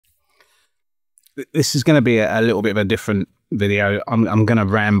this is going to be a little bit of a different video. I'm going to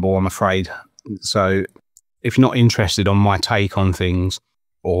ramble, I'm afraid. So if you're not interested on my take on things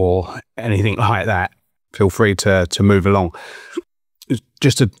or anything like that, feel free to move along. It's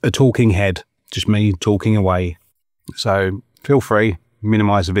just a talking head, just me talking away. So feel free,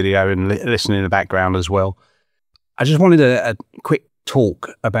 minimize the video and listen in the background as well. I just wanted a quick talk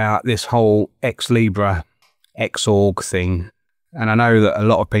about this whole XLibre, Xorg thing. And I know that a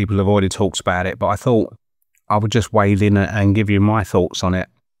lot of people have already talked about it, but I thought I would just wade in and give you my thoughts on it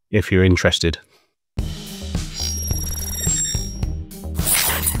if you're interested.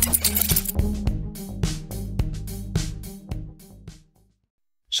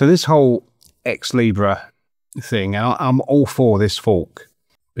 So this whole XLibre thing, and I'm all for this fork,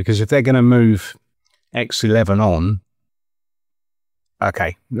 because if they're going to move X11 on,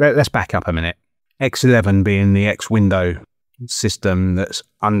 okay, let's back up a minute. X11 being the X window system that's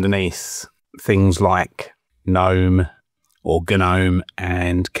underneath things like GNOME or GNOME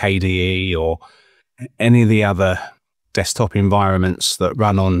and KDE or any of the other desktop environments that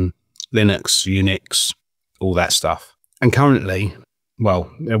run on Linux, Unix, all that stuff. And currently,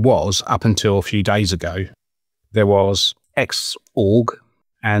 well, there was, up until a few days ago, there was Xorg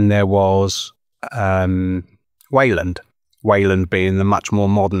and there was Wayland. Wayland being the much more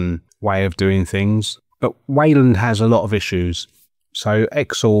modern way of doing things. But Wayland has a lot of issues. So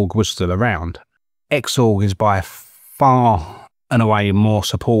Xorg was still around. Xorg is by far and away more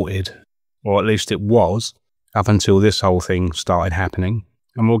supported, or at least it was, up until this whole thing started happening.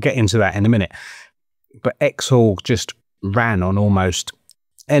 And we'll get into that in a minute. But Xorg just ran on almost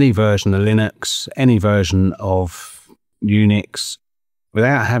any version of Linux, any version of Unix,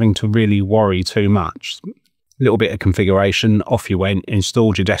 without having to really worry too much. A little bit of configuration, off you went,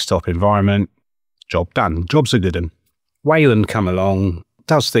 installed your desktop environment, job done. Job's a good one. Wayland come along,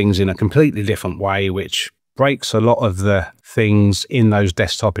 does things in a completely different way, which breaks a lot of the things in those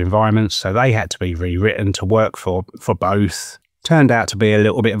desktop environments, so they had to be rewritten to work for both. Turned out to be a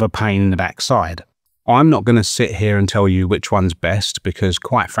little bit of a pain in the backside. I'm not going to sit here and tell you which one's best, because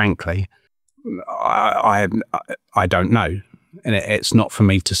quite frankly, I don't know. And it's not for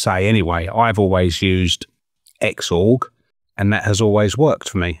me to say anyway. I've always used Xorg, and that has always worked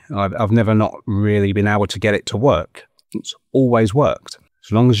for me. I've never not really been able to get it to work. It's always worked.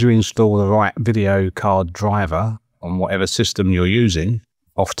 As long as you install the right video card driver on whatever system you're using,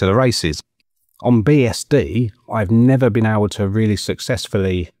 off to the races. On BSD, I've never been able to really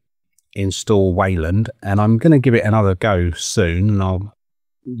successfully install Wayland, and I'm going to give it another go soon, and I'll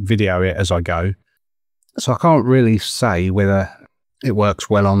video it as I go. So I can't really say whether it works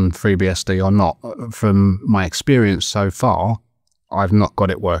well on FreeBSD or not. From my experience so far, I've not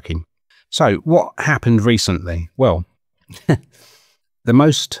got it working. So what happened recently? Well, the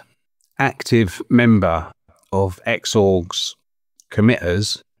most active member of Xorg's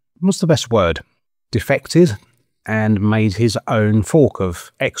committers, what's the best word? Defected and made his own fork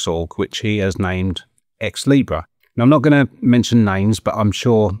of Xorg, which he has named XLibre. Now, I'm not going to mention names, but I'm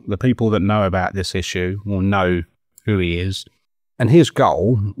sure the people that know about this issue will know who he is. And his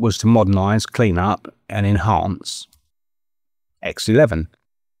goal was to modernize, clean up, and enhance X11.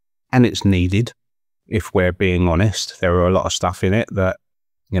 And it's needed, if we're being honest. There are a lot of stuff in it that,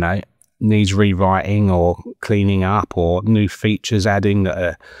 you know, needs rewriting or cleaning up, or new features adding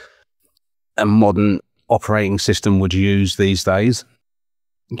that a modern operating system would use these days.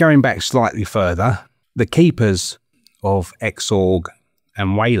 Going back slightly further, the keepers of Xorg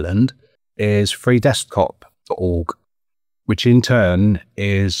and Wayland is freedesktop.org, which in turn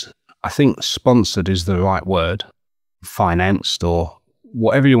is, I think sponsored is the right word, financed or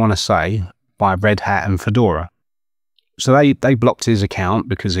whatever you want to say, by Red Hat and Fedora. So they blocked his account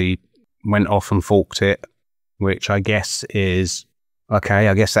because he went off and forked it, which I guess is, okay,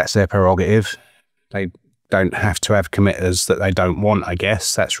 I guess that's their prerogative. They don't have to have committers that they don't want, I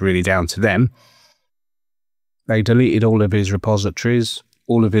guess. That's really down to them. They deleted all of his repositories,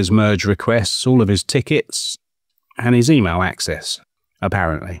 all of his merge requests, all of his tickets, and his email access,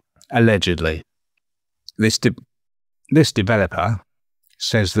 apparently, allegedly. This developer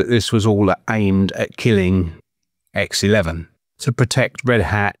says that this was all aimed at killing X11 to protect Red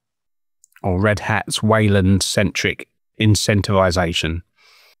Hat, or Red Hat's Wayland-centric incentivization.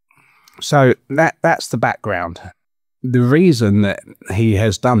 So that's the background. The reason that he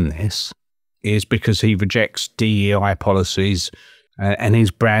has done this is because he rejects DEI policies, and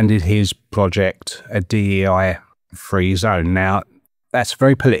he's branded his project a DEI-free zone. Now, that's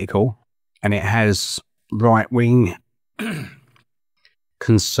very political, and it has right-wing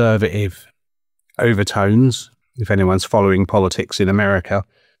conservative overtones, if anyone's following politics in America.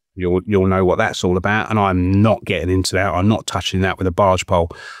 You'll know what that's all about, and I'm not getting into that. I'm not touching that with a barge pole.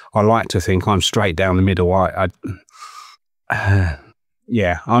 I like to think I'm straight down the middle.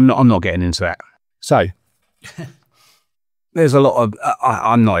 Yeah, I'm not getting into that. So there's a lot of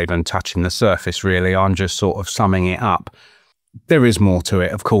I'm not even touching the surface really. I'm just sort of summing it up. There is more to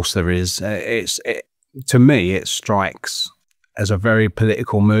it, of course there is. To me, it strikes as a very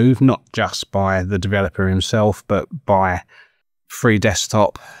political move, not just by the developer himself, but by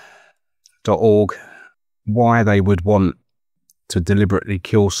FreeDesktop.org, why they would want to deliberately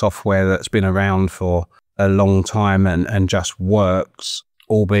kill software that's been around for a long time and just works,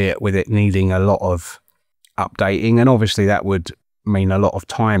 albeit with it needing a lot of updating. And obviously that would mean a lot of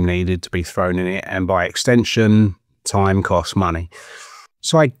time needed to be thrown in it, and by extension, time costs money.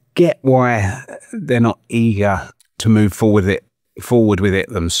 So I get why they're not eager to move forward with it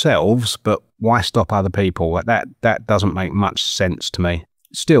themselves, but why stop other people? That doesn't make much sense to me.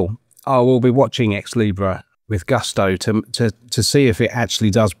 Still, I will be watching XLibre with gusto to see if it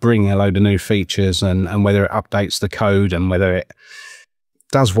actually does bring a load of new features, and whether it updates the code and whether it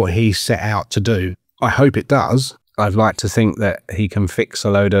does what he set out to do. I hope it does. I'd like to think that he can fix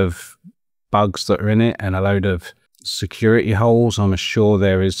a load of bugs that are in it and a load of security holes. I'm sure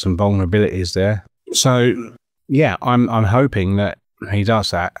there is some vulnerabilities there. So yeah, I'm hoping that he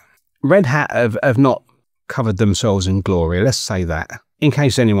does that. Red Hat have not covered themselves in glory, let's say that. In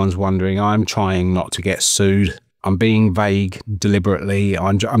case anyone's wondering, I'm trying not to get sued. I'm being vague deliberately.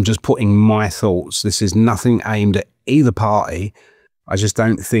 I'm just putting my thoughts. This is nothing aimed at either party. I just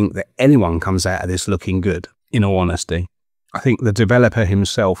don't think that anyone comes out of this looking good, in all honesty. I think the developer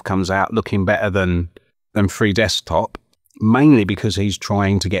himself comes out looking better than Free Desktop, mainly because he's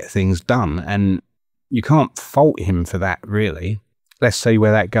trying to get things done, and you can't fault him for that, really. Let's see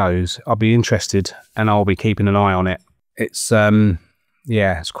where that goes. I'll be interested, and I'll be keeping an eye on it. It's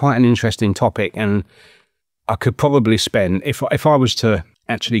yeah, it's quite an interesting topic, and I could probably spend, if I was to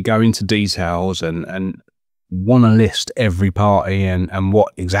actually go into details and want to list every party and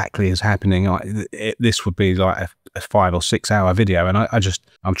what exactly is happening, this would be like a 5 or 6 hour video, and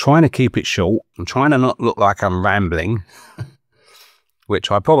I'm trying to keep it short. I'm trying to not look like I'm rambling,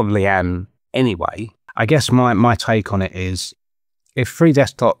 which I probably am anyway. I guess my take on it is, if Free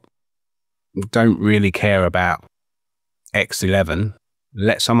Desktop don't really care about X11,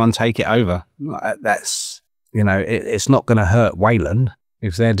 let someone take it over. That's, you know, it's not going to hurt Wayland.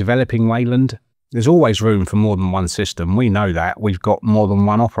 If they're developing Wayland, there's always room for more than one system. We know that. We've got more than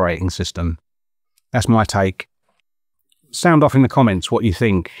one operating system. That's my take. Sound off in the comments what you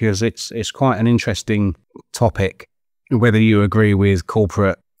think, because it's quite an interesting topic. Whether you agree with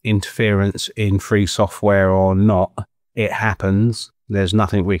corporate interference in free software or not, it happens. There's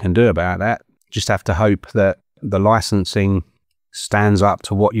nothing we can do about that. Just have to hope that the licensing stands up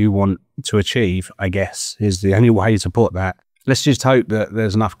to what you want to achieve, I guess, is the only way to put that. Let's just hope that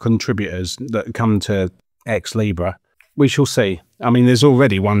there's enough contributors that come to XLibre. We shall see. I mean, there's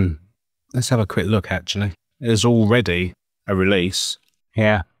already one. Let's have a quick look, actually. There's already a release.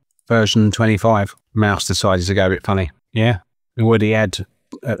 Yeah, version 25. Mouse decided to go a bit funny. Yeah, we already had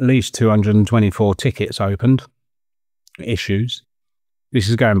at least 224 tickets opened. Issues. This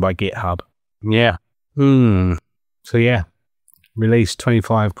is going by GitHub. Yeah. So yeah, release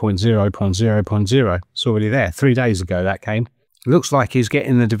 25.0.0.0. It's already there. 3 days ago that came. Looks like he's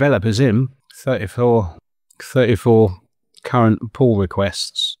getting the developers in. 34 current pull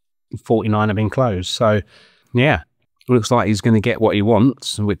requests. 49 have been closed. So yeah, looks like he's going to get what he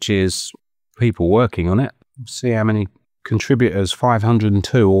wants, which is people working on it. See how many contributors.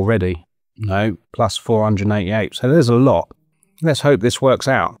 502 already. No, plus 488. So there's a lot. Let's hope this works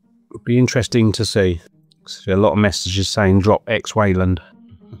out. It'll be interesting to see. A lot of messages saying drop X Wayland.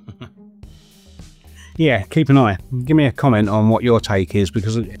 Yeah, keep an eye. Give me a comment on what your take is,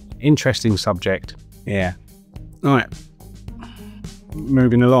 because interesting subject. Yeah. All right.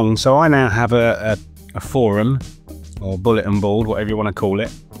 Moving along. So I now have a forum or bulletin board, whatever you want to call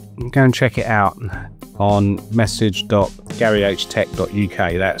it. Go and check it out on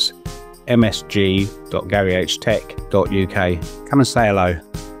message.garyhtech.uk. That's msg.garyhtech.uk. Come and say hello.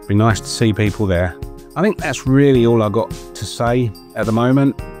 Be nice to see people there. I think that's really all I got to say at the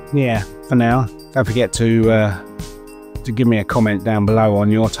moment. Yeah, for now. Don't forget to give me a comment down below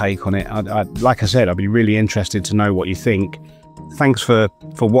on your take on it. Like I said, I'd be really interested to know what you think. Thanks for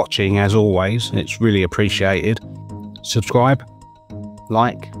watching, as always. It's really appreciated. Subscribe,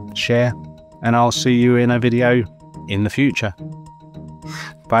 like, share, and I'll see you in a video in the future.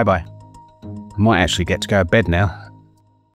 Bye bye. I might actually get to go to bed now.